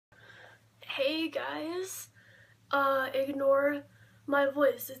Hey guys, ignore my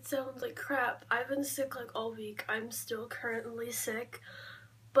voice. It sounds like crap. I've been sick like all week. I'm still currently sick,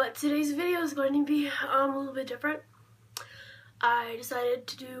 but today's video is going to be a little bit different. I decided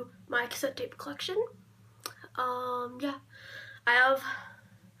to do my cassette tape collection. Yeah, I have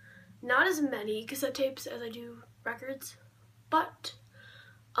not as many cassette tapes as I do records, but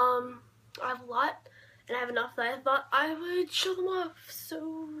I have a lot, and I have enough that I thought I would show them off.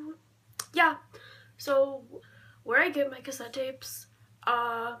 So yeah, so where I get my cassette tapes,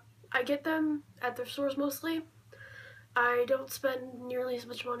 I get them at thrift stores mostly. I don't spend nearly as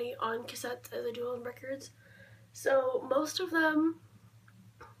much money on cassettes as I do on records. So most of them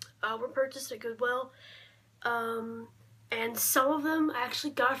were purchased at Goodwill, and some of them I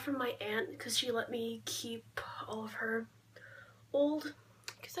actually got from my aunt because she let me keep all of her old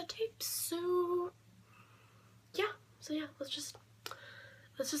cassette tapes. So yeah, let's just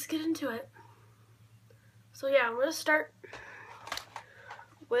get into it. So yeah, I'm gonna start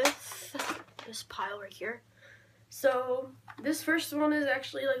with this pile right here. So this first one is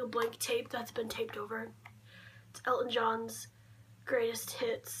actually like a blank tape that's been taped over. It's Elton John's Greatest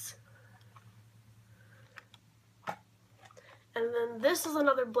Hits. And then this is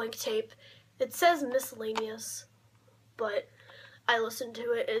another blank tape. It says miscellaneous, but I listened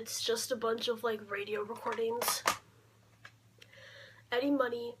to it. It's just a bunch of like radio recordings. Eddie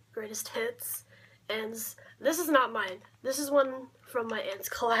Money, Greatest Hits. And this is not mine. This is one from my aunt's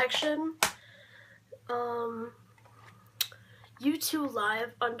collection. U2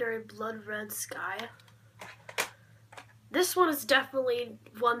 Live, Under a Blood Red Sky. This one is definitely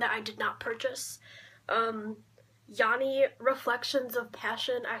one that I did not purchase. Yanni, Reflections of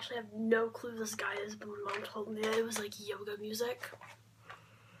Passion. I actually have no clue who this guy is, but my mom told me that it was like yoga music.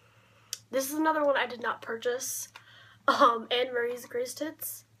 This is another one I did not purchase. Anne Marie's Greatest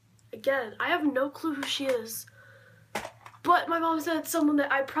Hits. Again, I have no clue who she is, but my mom said someone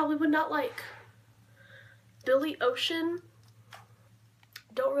that I probably would not like. Billy Ocean.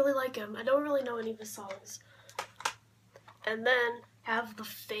 Don't really like him. I don't really know any of his songs. And then have the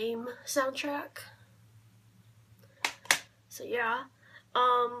Fame soundtrack. So yeah,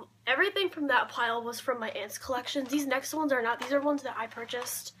 everything from that pile was from my aunt's collection. These next ones are not. These are ones that I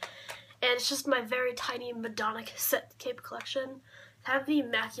purchased. And it's just my very tiny Madonna cassette tape collection. I have the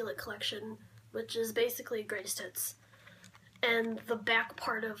Immaculate collection, which is basically Greatest Hits. And the back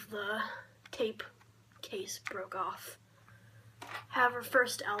part of the tape case broke off. Have her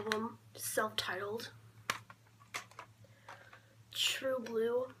first album, self-titled. True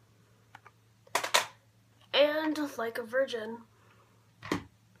Blue. And Like a Virgin.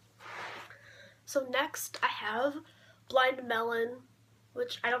 So next I have Blind Melon,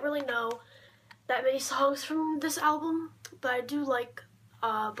 which I don't really know that many songs from this album, but I do like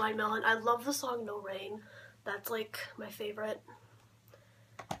Blind Melon. I love the song No Rain. That's like my favorite.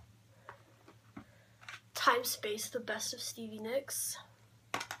 Time Space, The Best of Stevie Nicks.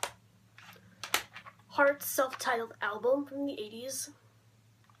 Heart's self-titled album from the 80s.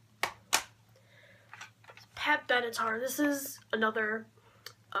 Pat Benatar. This is another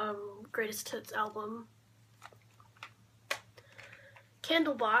Greatest Hits album.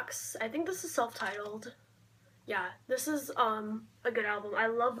 Candlebox. I think this is self-titled. Yeah, this is a good album. I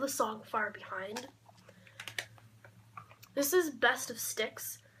love the song Far Behind. This is Best of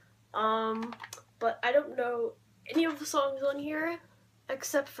Sticks. But I don't know any of the songs on here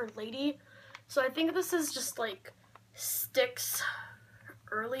except for Lady. So I think this is just like Styx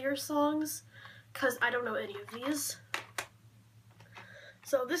earlier songs, because I don't know any of these.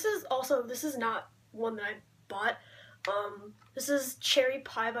 So this is not one that I bought. This is Cherry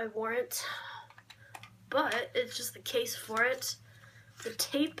Pie by Warrant, but it's just the case for it. The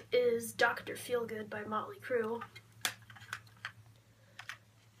tape is Dr. Feelgood by Motley Crue.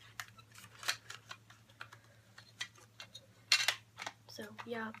 So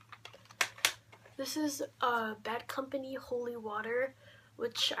yeah, this is Bad Company, Holy Water,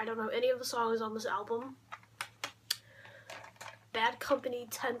 which I don't know any of the songs on this album. Bad Company,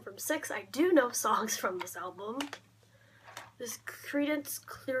 10 from 6. I do know songs from this album. This Creedence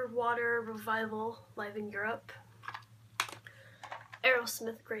Clearwater Revival, live in Europe.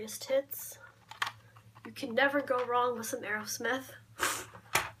 Aerosmith Greatest Hits. You can never go wrong with some Aerosmith.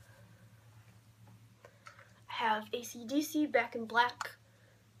 I have AC/DC, Back in Black.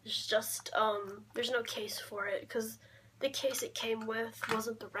 It's just, there's no case for it, because the case it came with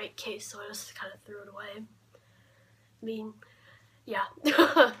wasn't the right case, so I just kind of threw it away. I mean, yeah.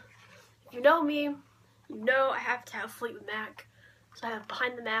 If you know me, you know I have to have Fleetwood Mac. So I have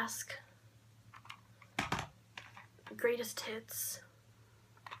Behind the Mask, Greatest Hits,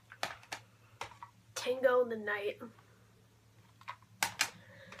 Tango in the Night.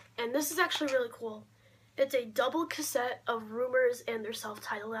 And this is actually really cool. It's a double cassette of Rumors and their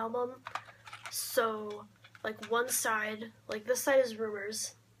self-titled album. So, like one side, like this side is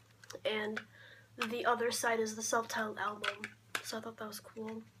Rumors, and the other side is the self-titled album. So I thought that was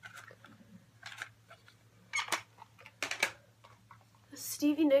cool.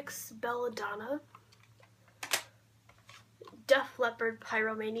 Stevie Nicks Belladonna. Def Leppard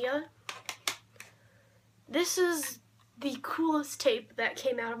Pyromania. This is the coolest tape that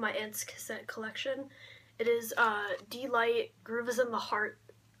came out of my aunt's cassette collection. It is D-Light Groove is in the Heart,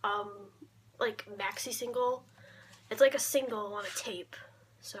 like maxi single. It's like a single on a tape.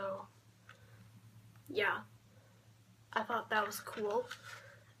 So yeah, I thought that was cool.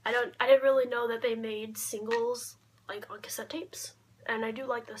 I didn't really know that they made singles like on cassette tapes, and I do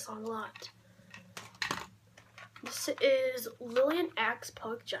like this song a lot. This is Lillian Axe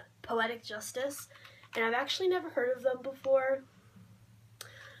Poetic Justice, and I've actually never heard of them before.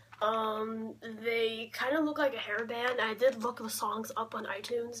 They kind of look like a hair band. I did look the songs up on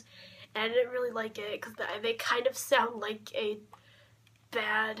iTunes, and I didn't really like it because they kind of sound like a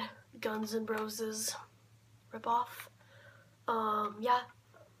bad Guns N' Roses ripoff. Yeah.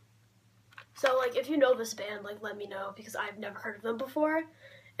 So, like, if you know this band, like, let me know, because I've never heard of them before.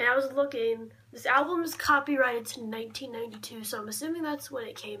 And I was looking, this album is copyrighted to 1992, so I'm assuming that's when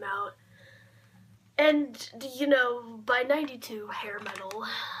it came out. And, you know, by 92, hair metal,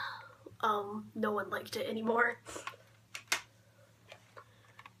 no one liked it anymore.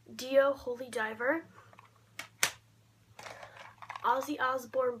 Dio, Holy Diver. Ozzy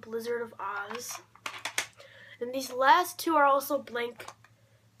Osbourne, Blizzard of Oz. And these last two are also blank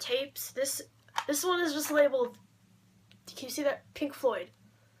tapes. This one is just labeled, can you see that? Pink Floyd.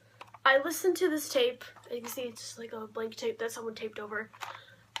 I listened to this tape, and you can see it's just like a blank tape that someone taped over.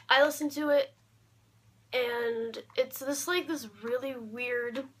 I listened to it, and it's this really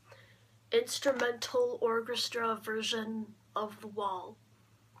weird instrumental orchestra version of The Wall.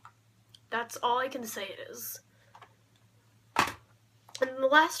 That's all I can say it is. And the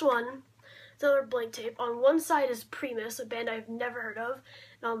last one, it's another blank tape. On one side is Primus, a band I've never heard of,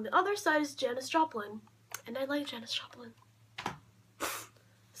 and on the other side is Janis Joplin, and I like Janis Joplin.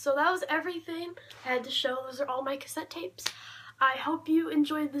 So that was everything I had to show. Those are all my cassette tapes. I hope you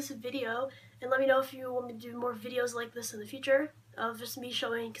enjoyed this video, and let me know if you want me to do more videos like this in the future of just me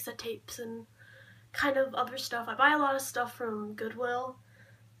showing cassette tapes and kind of other stuff. I buy a lot of stuff from Goodwill,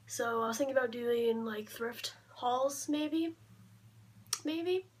 so I was thinking about doing like thrift hauls, maybe,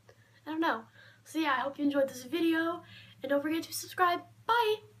 I don't know. So yeah, I hope you enjoyed this video, and don't forget to subscribe.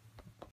 Bye!